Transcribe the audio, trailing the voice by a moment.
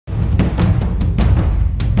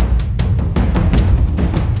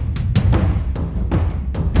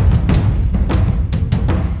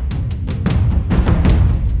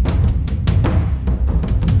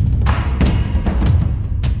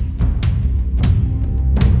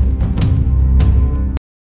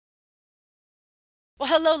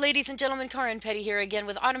Hello, ladies and gentlemen. Karin Petty here again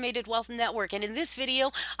with Automated Wealth Network. And in this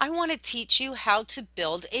video, I want to teach you how to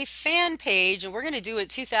build a fan page. And we're going to do it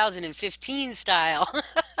 2015 style.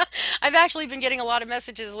 I've actually been getting a lot of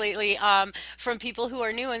messages lately from people who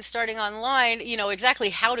are new and starting online, exactly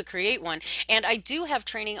how to create one. And I do have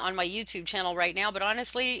training on my YouTube channel right now, but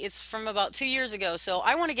honestly, it's from about 2 years ago. So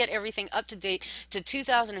I want to get everything up to date to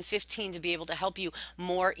 2015 to be able to help you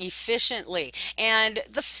more efficiently. And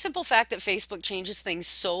the simple fact that Facebook changes things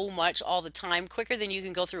so much all the time, quicker than you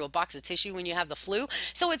can go through a box of tissue when you have the flu.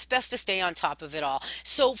 So it's best to stay on top of it all.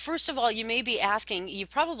 So first of all, you may be asking, you've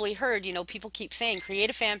probably heard, people keep saying create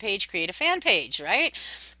a fan page,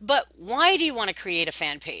 right? But why do you want to create a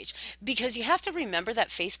fan page? Because you have to remember that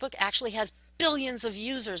Facebook actually has billions of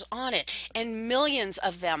users on it, and millions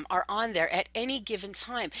of them are on there at any given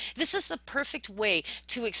time. This is the perfect way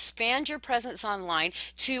to expand your presence online,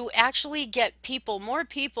 to actually get more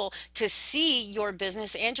people to see your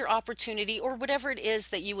business and your opportunity, or whatever it is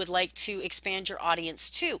that you would like to expand your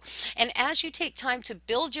audience to. And as you take time to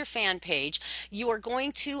build your fan page, you are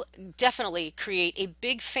going to definitely create a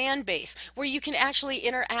big fan base where you can actually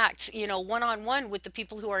interact, one-on-one with the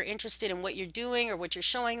people who are interested in what you're doing or what you're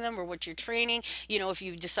showing them or what you're training. If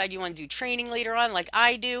you decide you want to do training later on like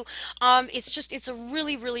I do, it's a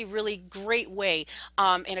really, really, really great way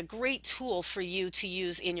and a great tool for you to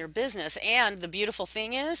use in your business. And the beautiful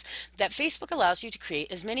thing is that Facebook allows you to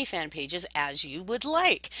create as many fan pages as you would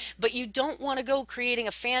like, but you don't want to go creating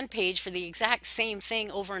a fan page for the exact same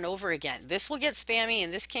thing over and over again. This will get spammy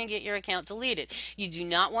and this can get your account deleted. You do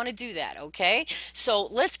not want to do that, okay? So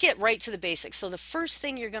let's get right to the basics. So the first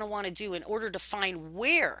thing you're going to want to do in order to find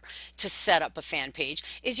where to set up a fan page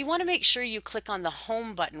is you want to make sure you click on the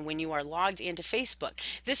home button when you are logged into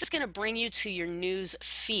Facebook. This is going to bring you to your news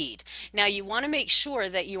feed. Now you want to make sure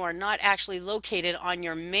that you are not actually located on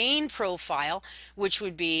your main profile, which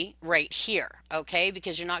would be right here, okay?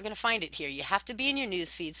 Because you're not going to find it here. You have to be in your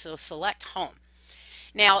news feed, so select home.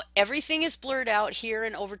 Now, everything is blurred out here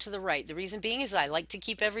and over to the right. The reason being is I like to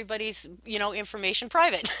keep everybody's, information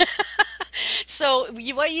private. So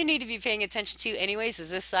what you need to be paying attention to anyways is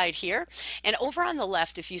this side here. And over on the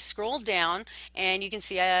left, if you scroll down, and you can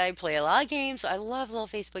see I play a lot of games. I love little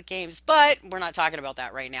Facebook games, but we're not talking about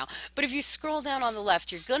that right now. But if you scroll down on the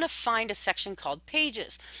left, you're going to find a section called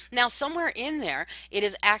Pages. Now, somewhere in there, it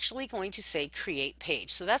is actually going to say Create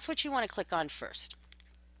Page. So that's what you want to click on first.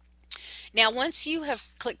 Now, once you have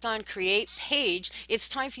clicked on Create Page, it's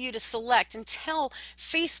time for you to select and tell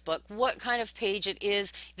Facebook what kind of page it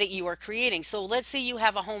is that you are creating. So let's say you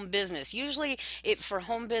have a home business. Usually for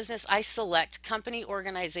home business, I select company,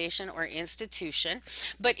 organization, or institution.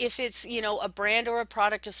 But if it's, a brand or a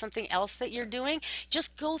product of something else that you're doing,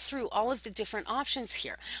 just go through all of the different options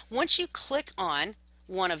here. Once you click on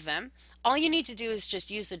one of them, all you need to do is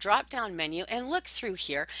just use the drop down menu and look through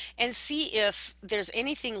here and see if there's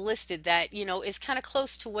anything listed that is kind of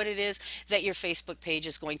close to what it is that your Facebook page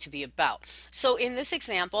is going to be about. So in this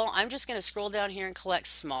example, I'm just going to scroll down here and collect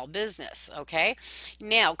small business. Okay,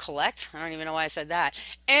 now collect, I don't even know why I said that.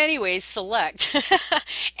 Anyways, select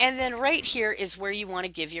and then right here is where you want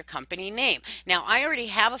to give your company name. Now I already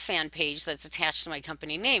have a fan page that's attached to my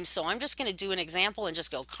company name, so I'm just going to do an example and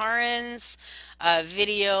just go Karin's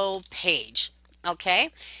video page. Okay,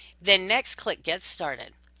 then next click Get Started,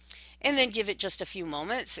 and then give it just a few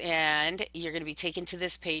moments and you're going to be taken to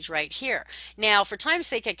this page right here. Now for time's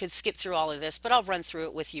sake I could skip through all of this, but I'll run through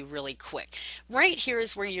it with you really quick. Right here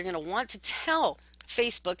is where you're going to want to tell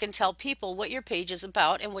Facebook and tell people what your page is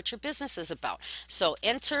about and what your business is about. So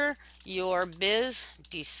enter your biz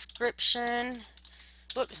description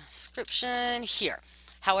here,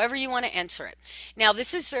 however you want to enter it. Now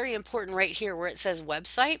this is very important right here where it says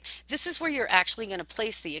website. This is where you're actually going to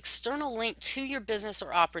place the external link to your business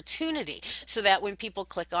or opportunity so that when people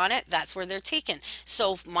click on it, that's where they're taken.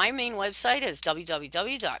 So my main website is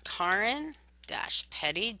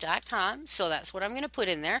www.karin-petty.com. So that's what I'm going to put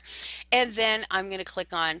in there. And then I'm going to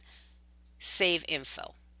click on Save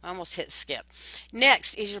Info. I almost hit skip.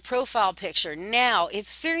 Next is your profile picture. Now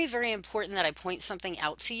it's very, very important that I point something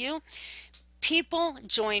out to you. People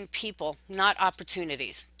join people, not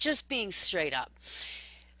opportunities. Just being straight up.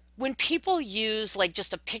 When people use like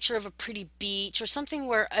just a picture of a pretty beach or something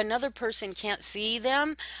where another person can't see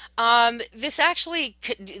them, this actually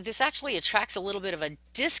attracts a little bit of a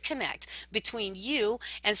disconnect between you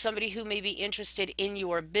and somebody who may be interested in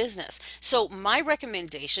your business. So my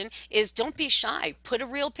recommendation is don't be shy. Put a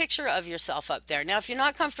real picture of yourself up there. Now, if you're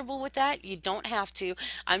not comfortable with that, you don't have to.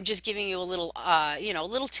 I'm just giving you a little,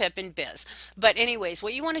 little tip in biz. But anyways,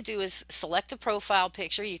 what you want to do is select a profile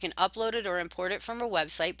picture. You can upload it or import it from a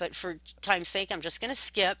website, but but for time's sake, I'm just going to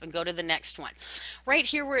skip and go to the next one. Right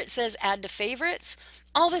here where it says add to favorites,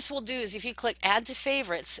 all this will do is if you click add to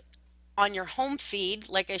favorites, on your home feed,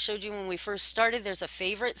 like I showed you when we first started, there's a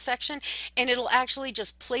favorite section, and it'll actually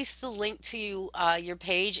just place the link to your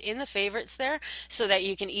page in the favorites there so that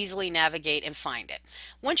you can easily navigate and find it.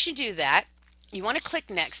 Once you do that, you want to click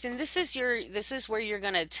next, and this is where you're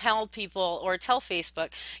going to tell people or tell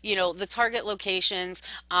Facebook, the target locations.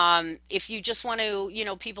 If you just want to,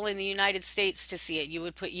 people in the United States to see it, you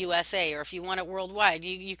would put USA, or if you want it worldwide,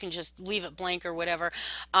 you can just leave it blank or whatever.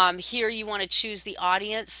 Here you want to choose the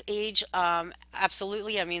audience age.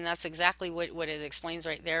 Absolutely, I mean that's exactly what it explains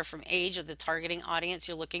right there, from age of the targeting audience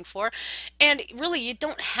you're looking for. And really, you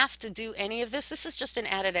don't have to do any of this. This is just an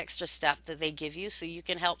added extra step that they give you so you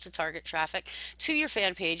can help to target traffic to your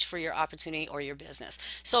fan page for your opportunity or your business.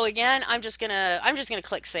 So again, I'm just gonna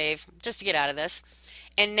click save just to get out of this.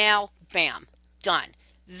 And now, bam, done.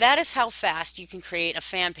 That is how fast you can create a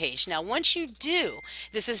fan page. Now, once you do,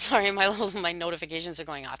 this is, sorry, my notifications are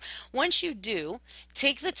going off. Once you do,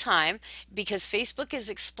 take the time, because Facebook is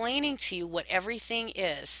explaining to you what everything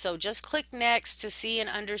is. So just click next to see and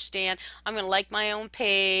understand. I'm going to like my own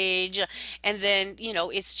page, and then,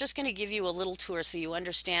 it's just going to give you a little tour so you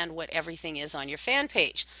understand what everything is on your fan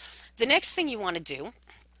page. The next thing you want to do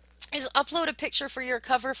is upload a picture for your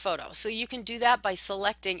cover photo. So you can do that by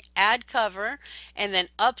selecting add cover and then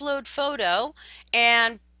upload photo,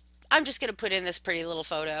 and I'm just going to put in this pretty little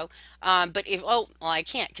photo. But I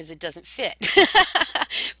can't because it doesn't fit.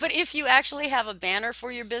 But if you actually have a banner for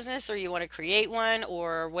your business, or you want to create one,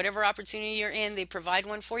 or whatever opportunity you're in, they provide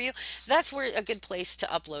one for you, that's where a good place to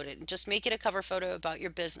upload it. And just make it a cover photo about your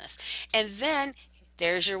business. And then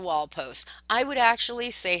there's your wall post. I would actually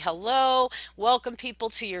say hello, welcome people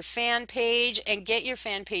to your fan page, and get your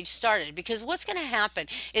fan page started. Because what's going to happen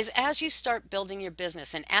is as you start building your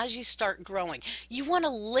business and as you start growing, you want to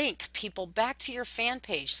link people back to your fan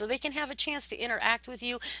page so they can have a chance to interact with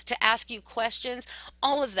you, to ask you questions,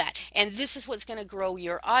 all of that. And this is what's going to grow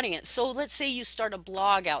your audience. So let's say you start a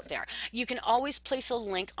blog out there. You can always place a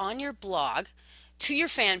link on your blog to your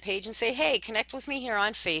fan page and say, hey, connect with me here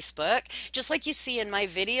on Facebook. Just like you see in my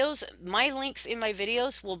videos, my links in my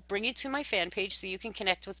videos will bring you to my fan page so you can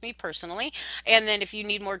connect with me personally. And then if you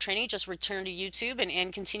need more training, just return to YouTube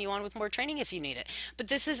and continue on with more training if you need it. But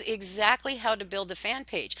this is exactly how to build a fan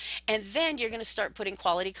page. And then you're going to start putting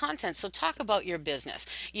quality content. So talk about your business,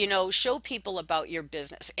 show people about your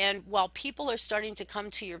business. And while people are starting to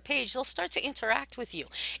come to your page, they'll start to interact with you.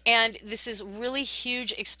 And this is really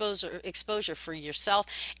huge exposure for yourself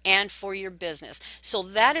and for your business. So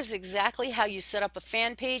that is exactly how you set up a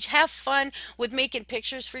fan page. Have fun with making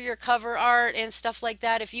pictures for your cover art and stuff like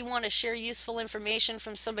that. If you want to share useful information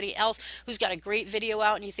from somebody else who's got a great video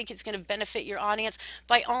out and you think it's going to benefit your audience,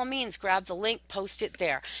 by all means grab the link, post it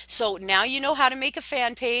there. So now you know how to make a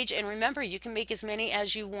fan page, and remember, you can make as many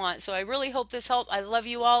as you want. So I really hope this helped. I love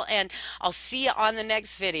you all, and I'll see you on the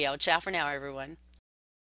next video. Ciao for now, everyone.